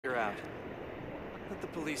out. Let the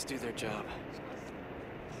police do their job.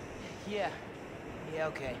 Yeah,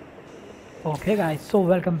 okay. Okay guys, so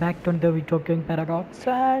welcome back to the video game paradox,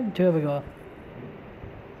 and here we go.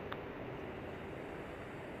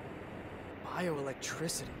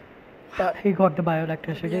 Bioelectricity. He got the To be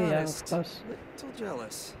bioelectricity, yeah, of honest, course. little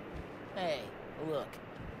jealous. Hey, look,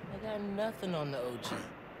 I got nothing on the OG.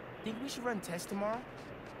 Think we should run tests tomorrow?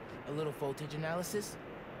 A little voltage analysis?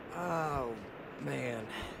 Oh, man.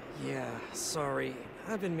 Yeah, sorry.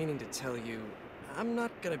 I've been meaning to tell you, I'm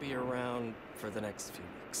not gonna be around for the next few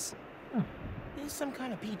weeks. This some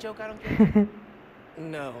kind of pee joke I don't get?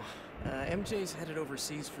 No. MJ's headed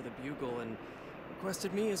overseas for the Bugle and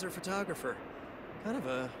requested me as her photographer. Kind of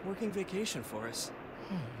a working vacation for us.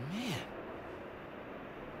 Oh, man.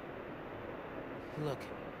 Look,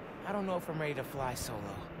 I don't know if I'm ready to fly solo.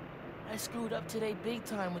 I screwed up today big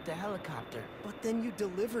time with the helicopter. But then you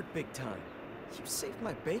delivered big time. You saved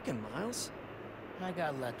my bacon, Miles. I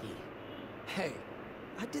got lucky. Hey,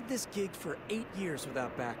 I did this gig for 8 years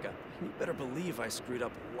without backup. You better believe I screwed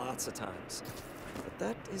up lots of times. But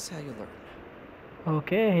that is how you learn.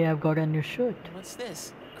 Okay, I've got a new shirt. What's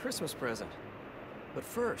this? Christmas present. But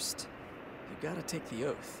first, you gotta take the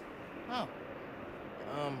oath. Oh.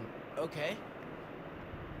 Okay.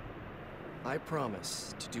 I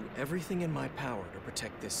promise to do everything in my power to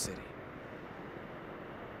protect this city.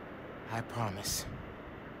 I promise.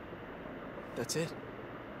 That's it?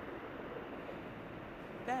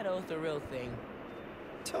 That oath a real thing.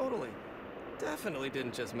 Totally. Definitely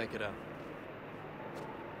didn't just make it up.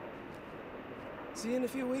 See you in a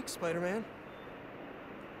few weeks, Spider-Man.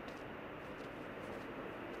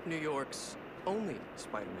 New York's only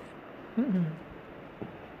Spider-Man.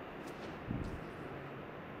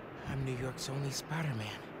 I'm New York's only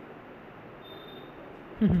Spider-Man.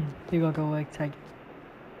 You got over excited.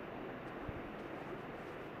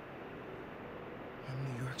 I'm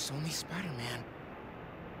New York's only Spider-Man.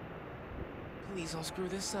 Please don't screw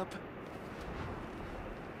this up.